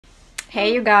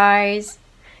Hey you guys!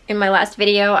 In my last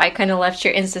video, I kind of left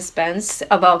you in suspense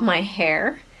about my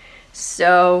hair.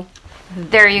 So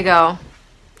there you go.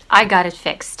 I got it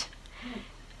fixed.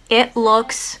 It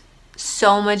looks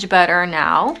so much better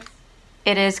now.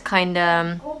 It is kind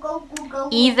of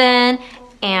even,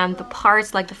 and the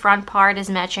parts, like the front part is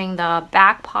matching the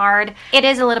back part. It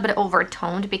is a little bit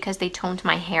overtoned because they toned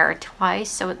my hair twice,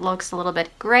 so it looks a little bit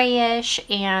grayish,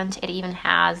 and it even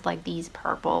has like these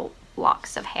purple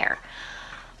locks of hair.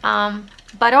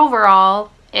 But overall,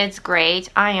 it's great.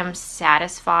 I am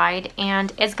satisfied,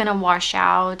 and it's gonna wash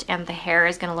out and the hair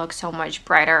is gonna look so much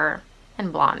brighter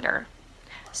and blonder.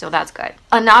 So that's good.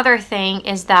 Another thing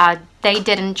is that they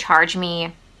didn't charge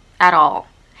me at all.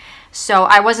 So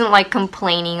I wasn't like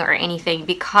complaining or anything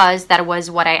because that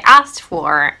was what I asked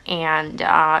for, and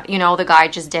you know, the guy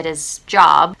just did his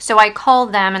job. So I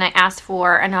called them and I asked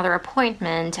for another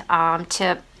appointment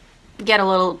to get a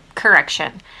little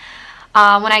correction.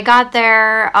 When I got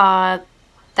there,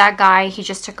 that guy, he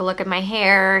just took a look at my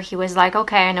hair. He was like,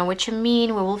 okay, I know what you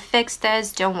mean. We will fix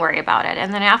this. Don't worry about it.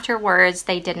 And then afterwards,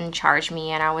 they didn't charge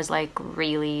me. And I was like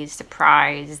really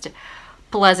surprised,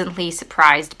 pleasantly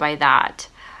surprised by that.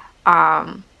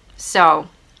 So,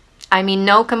 I mean,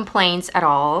 no complaints at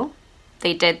all.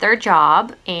 They did their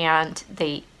job, and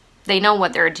they know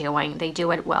what they're doing. They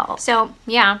do it well. So,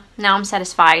 yeah, now I'm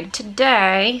satisfied.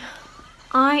 Today,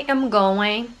 I am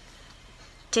going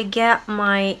to get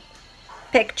my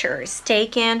pictures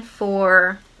taken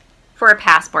for a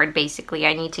passport. Basically,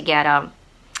 I need to get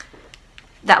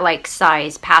that like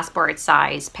size, passport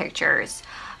size pictures,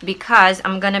 because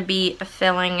I'm gonna be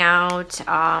filling out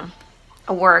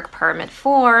a work permit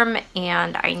form,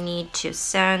 and I need to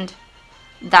send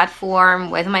that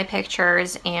form with my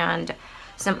pictures and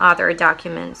some other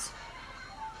documents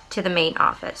to the main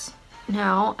office.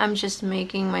 Now I'm just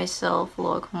making myself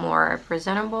look more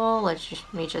presentable. Let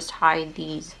me just hide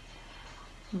these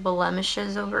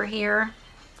blemishes over here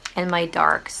and my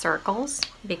dark circles,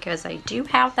 because I do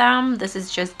have them. This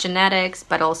is just genetics,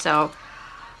 but also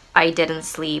I didn't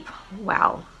sleep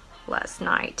well last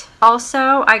night.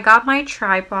 Also, I got my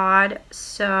tripod,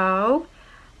 so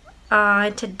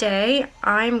today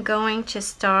I'm going to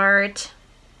start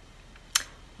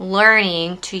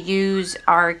learning to use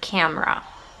our camera,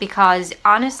 because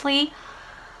honestly,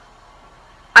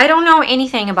 I don't know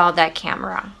anything about that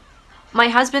camera. My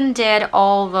husband did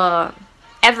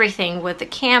everything with the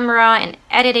camera and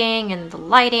editing and the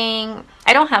lighting.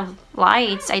 I don't have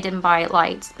lights. I didn't buy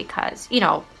lights because, you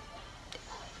know,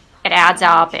 it adds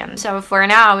up. And so for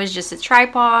now, it's just a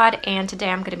tripod, and today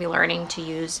I'm going to be learning to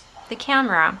use the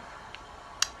camera.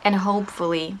 And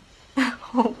hopefully,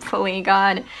 hopefully,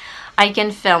 God, I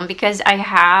can film, because I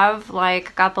have like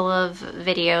a couple of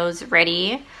videos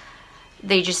ready.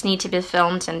 They just need to be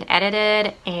filmed and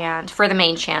edited, and for the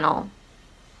main channel.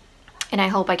 And I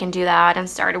hope I can do that and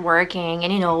start working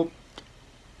and, you know,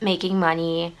 making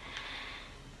money.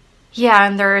 Yeah,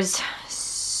 and there's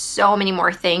so many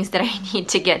more things that I need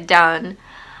to get done.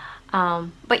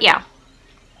 But yeah,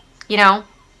 you know,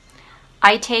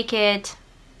 I take it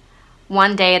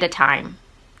one day at a time,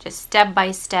 just step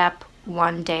by step,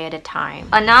 one day at a time.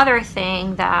 Another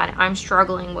thing that I'm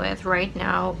struggling with right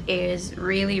now is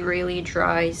really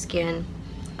dry skin,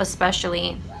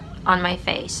 especially on my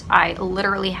face. I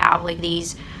literally have like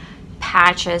these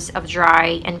patches of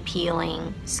dry and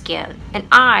peeling skin, and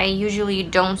I usually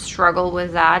don't struggle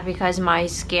with that because my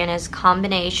skin is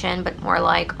combination, but more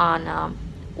like on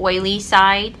oily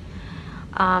side.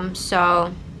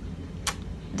 So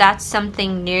that's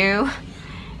something new.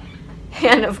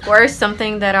 And of course,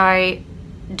 something that I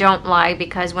don't like,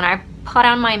 because when I put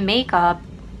on my makeup,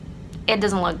 it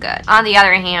doesn't look good. On the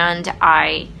other hand,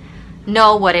 I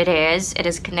know what it is. It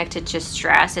is connected to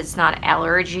stress. It's not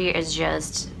allergy, it's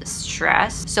just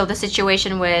stress. So the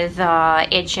situation with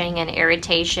itching and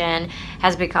irritation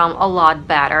has become a lot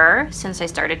better since I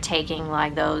started taking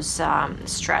like those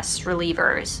stress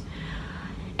relievers.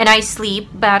 And I sleep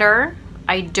better.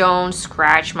 I don't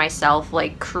scratch myself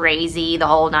like crazy the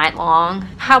whole night long.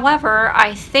 However,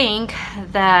 I think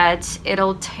that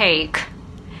it'll take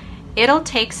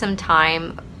some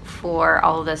time for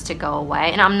all of this to go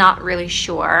away, and I'm not really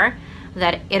sure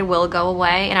that it will go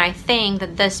away. And I think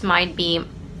that this might be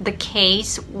the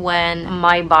case when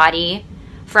my body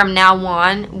from now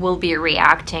on will be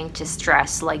reacting to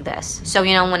stress like this. So,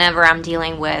 you know, whenever I'm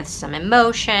dealing with some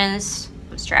emotions,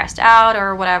 I'm stressed out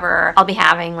or whatever, I'll be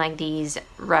having like these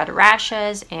red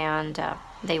rashes, and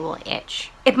they will itch.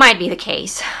 It might be the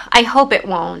case. I hope it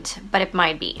won't, but it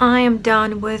might be. I am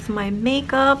done with my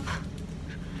makeup.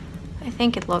 I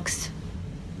think it looks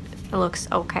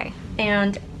okay.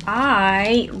 And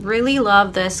I really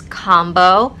love this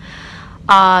combo.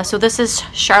 So this is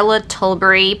Charlotte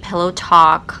Tilbury Pillow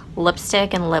Talk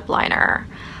lipstick and lip liner.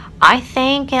 I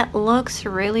think it looks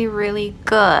really, really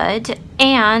good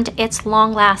and it's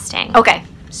long lasting. Okay,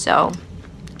 so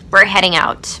we're heading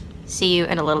out. See you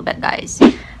in a little bit, guys.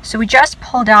 So we just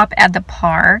pulled up at the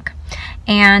park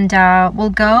and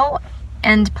we'll go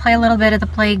and play a little bit at the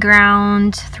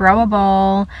playground, throw a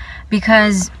ball,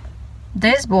 because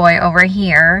this boy over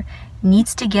here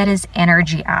needs to get his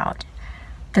energy out.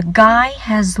 The guy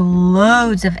has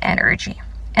loads of energy,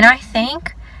 and I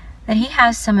think that he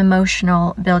has some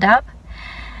emotional buildup,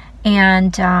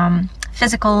 and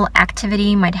physical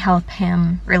activity might help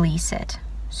him release it.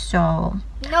 So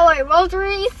no, I won't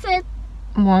release it.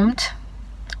 Won't?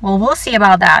 Well, we'll see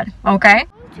about that, okay?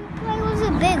 To play with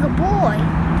a big boy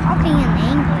talking in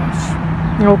English.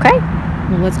 Okay.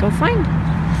 Well, let's go find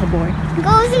the boy.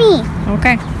 Go with me.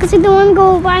 Okay. Because I don't want to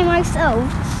go by myself.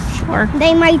 Sure.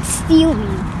 They might steal me.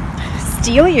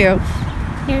 Steal you?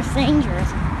 They're strangers.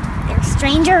 They're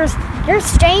strangers. They're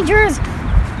strangers.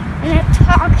 And they're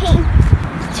talking.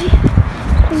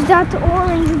 Is that the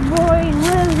orange boy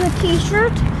with a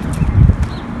t-shirt?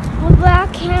 With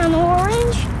black and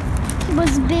orange? He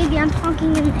was big and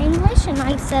talking in English, and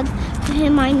I said to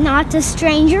him, I'm not a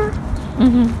stranger.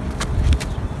 Mm-hmm.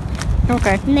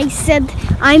 Okay. And they said,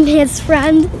 I'm his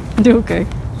friend. Okay.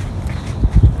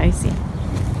 I see.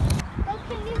 But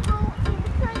can you go in the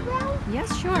playground?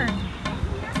 Yes, sure.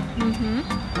 Mm-hmm.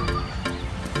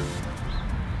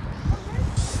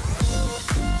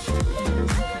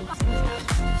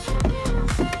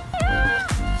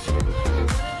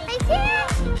 I can.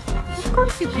 Of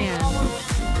course you can.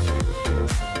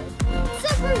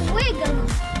 Super wiggle.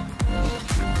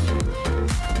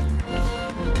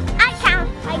 I can.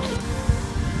 I can.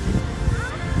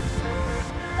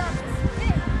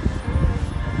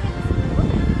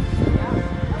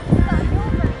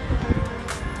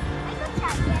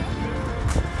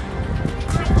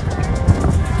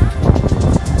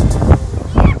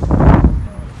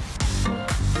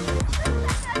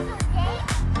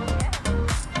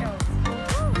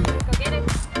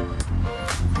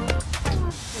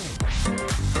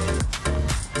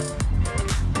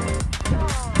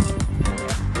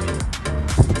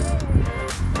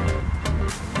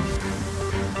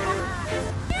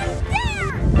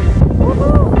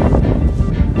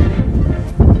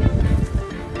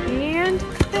 And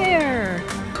there.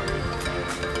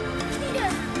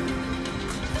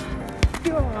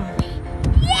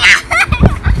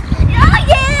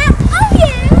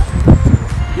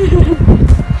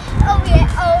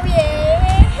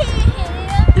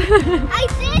 I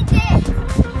did it!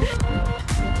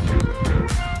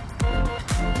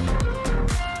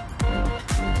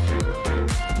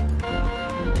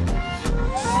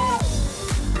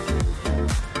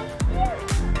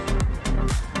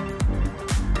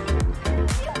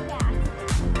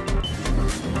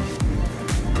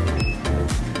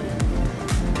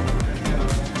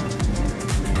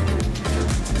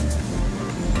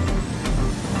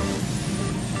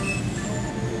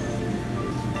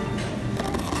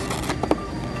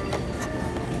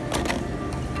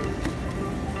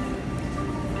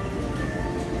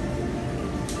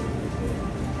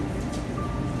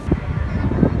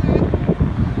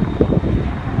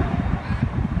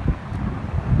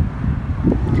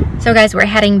 So guys, we're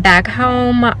heading back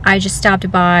home. I just stopped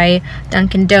by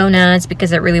Dunkin' Donuts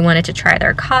because I really wanted to try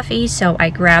their coffee. So I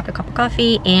grabbed a cup of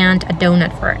coffee and a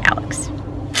donut for Alex.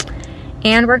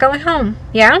 And we're going home,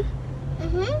 yeah?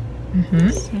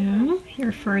 So,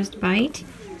 your first bite.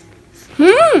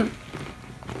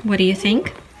 What do you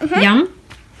think? Yum?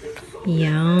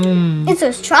 Yum. It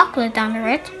says chocolate under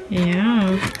it.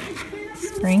 Yeah.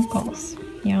 Sprinkles.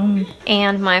 Yum.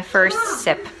 And my first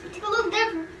sip. Look,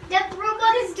 that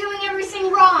robot is doing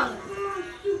everything wrong.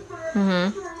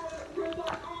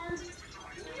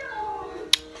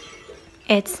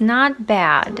 It's not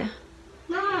bad.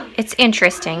 Mom, It's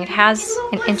interesting. It has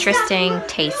an interesting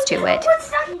taste to it.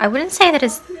 I wouldn't say that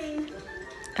it's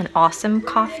an awesome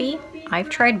coffee. I've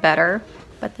tried better,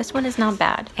 but this one is not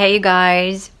bad. Hey, you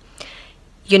guys.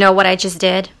 You know what I just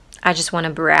did? I just want to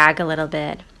brag a little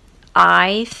bit.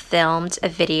 I filmed a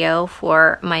video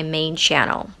for my main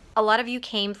channel. A lot of you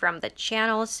came from the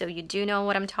channel, so you do know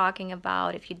what I'm talking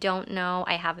about. If you don't know,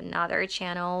 I have another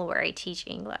channel where I teach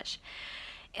English.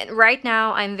 And right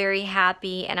now, I'm very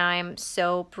happy and I'm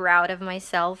so proud of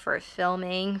myself for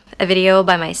filming a video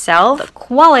by myself. The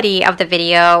quality of the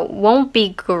video won't be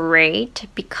great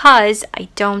because I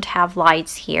don't have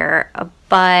lights here,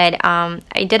 but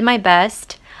I did my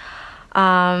best.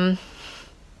 I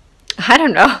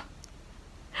don't know.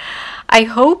 I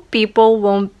hope people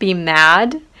won't be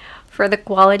mad for the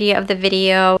quality of the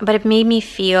video, but it made me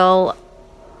feel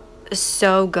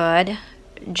so good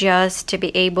just to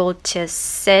be able to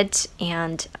sit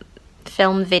and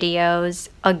film videos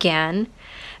again,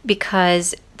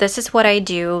 because this is what I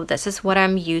do, this is what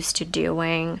I'm used to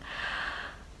doing.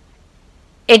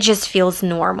 It just feels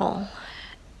normal.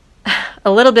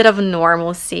 A little bit of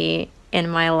normalcy in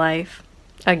my life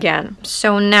again.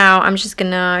 So now I'm just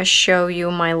gonna show you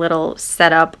my little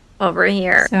setup over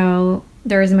here. So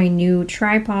there's my new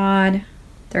tripod,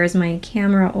 there's my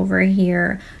camera over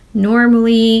here.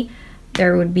 Normally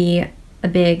there would be a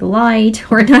big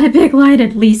light, or not a big light,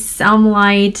 at least some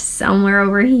light somewhere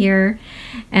over here.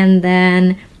 And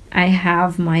then I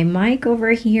have my mic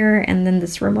over here, and then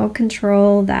this remote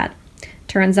control that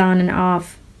turns on and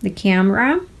off the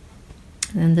camera.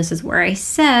 And this is where I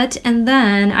sit. And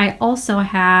then I also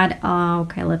had,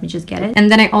 okay, let me just get it. And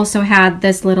then I also had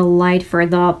this little light for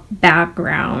the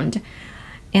background.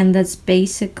 And that's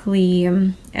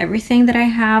basically everything that I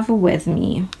have with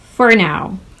me for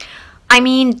now. I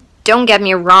mean, don't get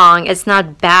me wrong, it's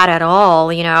not bad at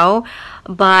all, you know,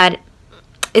 but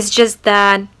it's just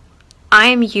that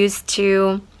I'm used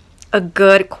to a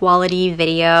good quality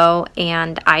video,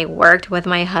 and I worked with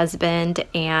my husband,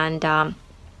 and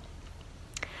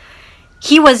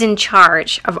he was in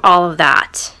charge of all of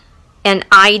that, and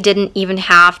I didn't even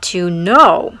have to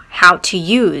know how to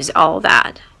use all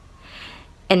that.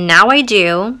 And now I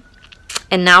do,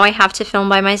 and now I have to film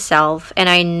by myself, and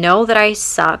I know that I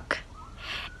suck,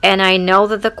 and I know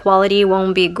that the quality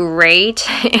won't be great,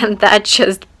 and that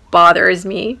just bothers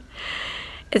me.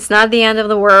 It's not the end of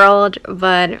the world,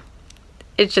 but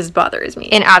it just bothers me.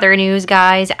 In other news,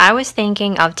 guys, I was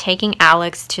thinking of taking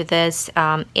Alex to this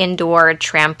indoor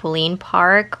trampoline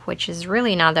park, which is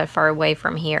really not that far away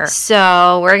from here.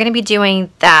 So we're gonna be doing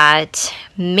that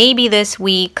maybe this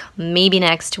week, maybe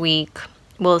next week.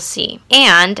 We'll see.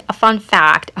 And a fun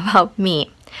fact about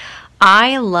me.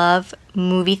 I love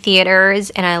movie theaters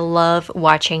and I love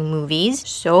watching movies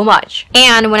so much.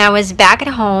 And when I was back at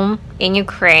home in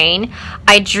Ukraine,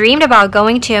 I dreamed about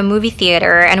going to a movie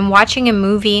theater and watching a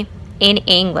movie in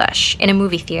English in a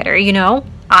movie theater, you know,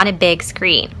 on a big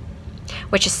screen,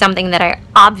 which is something that I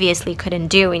obviously couldn't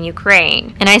do in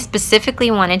Ukraine. And I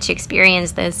specifically wanted to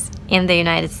experience this in the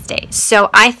United States. So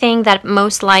I think that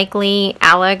most likely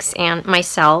Alex and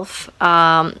myself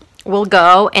will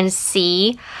go and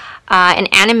see an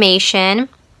animation,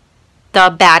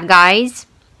 The Bad Guys,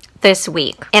 this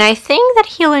week. And I think that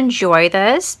he'll enjoy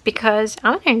this, because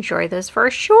I'm gonna enjoy this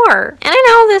for sure. And I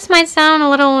know this might sound a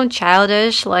little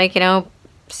childish, like, you know,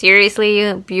 seriously,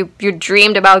 you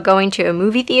dreamed about going to a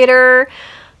movie theater.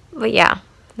 But yeah,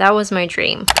 that was my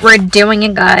dream. We're doing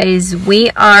it, guys. We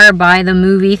are by the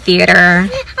movie theater.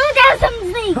 Oh, there's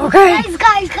something. Okay.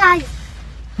 Guys.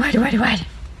 What?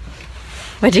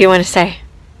 What do you want to say?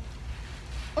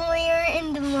 We're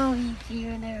in the movie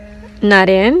theater. Not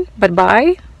in, but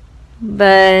by.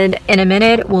 But in a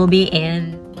minute, we'll be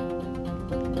in.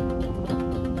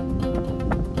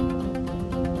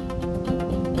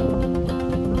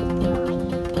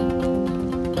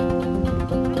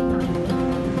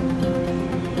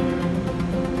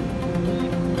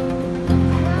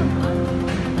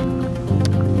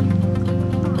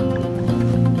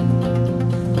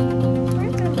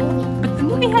 But the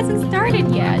movie hasn't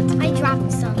started yet. I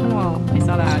dropped some. Oh, I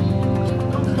saw that.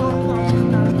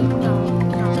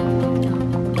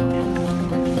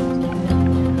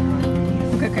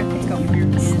 Okay, let's go.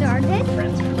 Started?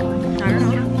 I don't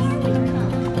know.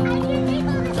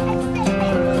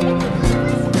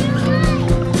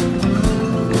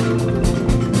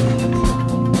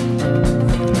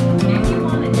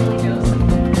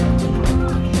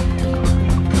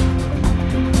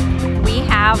 We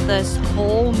have this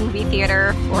whole movie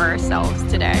theater for ourselves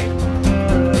today.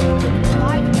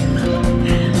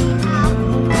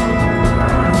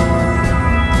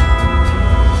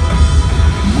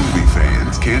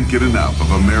 Can't get enough of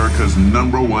America's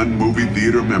 #1 movie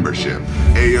theater membership,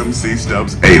 AMC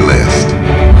Stubs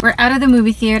A-List. We're out of the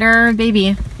movie theater.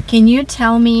 Baby, can you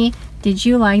tell me, did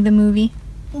you like the movie?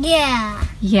 Yeah.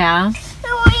 Yeah.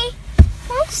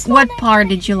 What part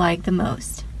did you like the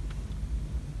most?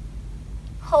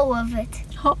 Whole of it.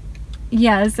 Oh,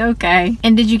 yes, okay.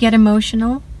 And did you get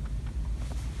emotional?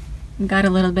 Got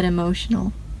a little bit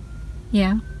emotional.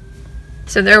 Yeah.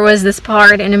 So there was this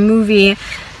part in a movie,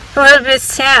 a little bit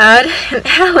sad, and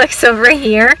Alex over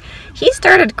here, he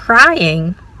started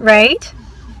crying, right?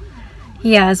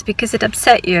 Yes, because it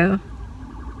upset you.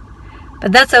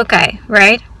 But that's okay,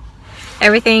 right?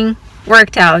 Everything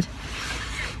worked out.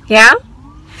 Yeah?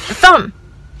 The thumb.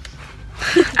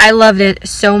 I loved it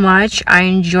so much. I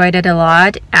enjoyed it a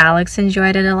lot. Alex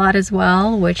enjoyed it a lot as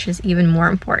well, which is even more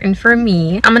important for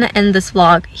me. I'm gonna end this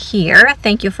vlog here.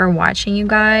 Thank you for watching, you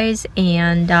guys,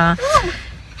 and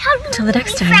till the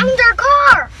next time. Found our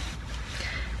car.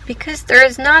 Because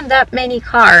there's not that many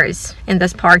cars in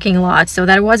this parking lot, so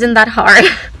that wasn't that hard.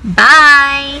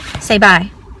 Bye. Say bye.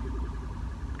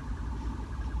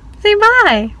 Say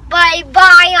bye. Bye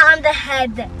bye on the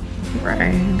head.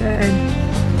 Right, good.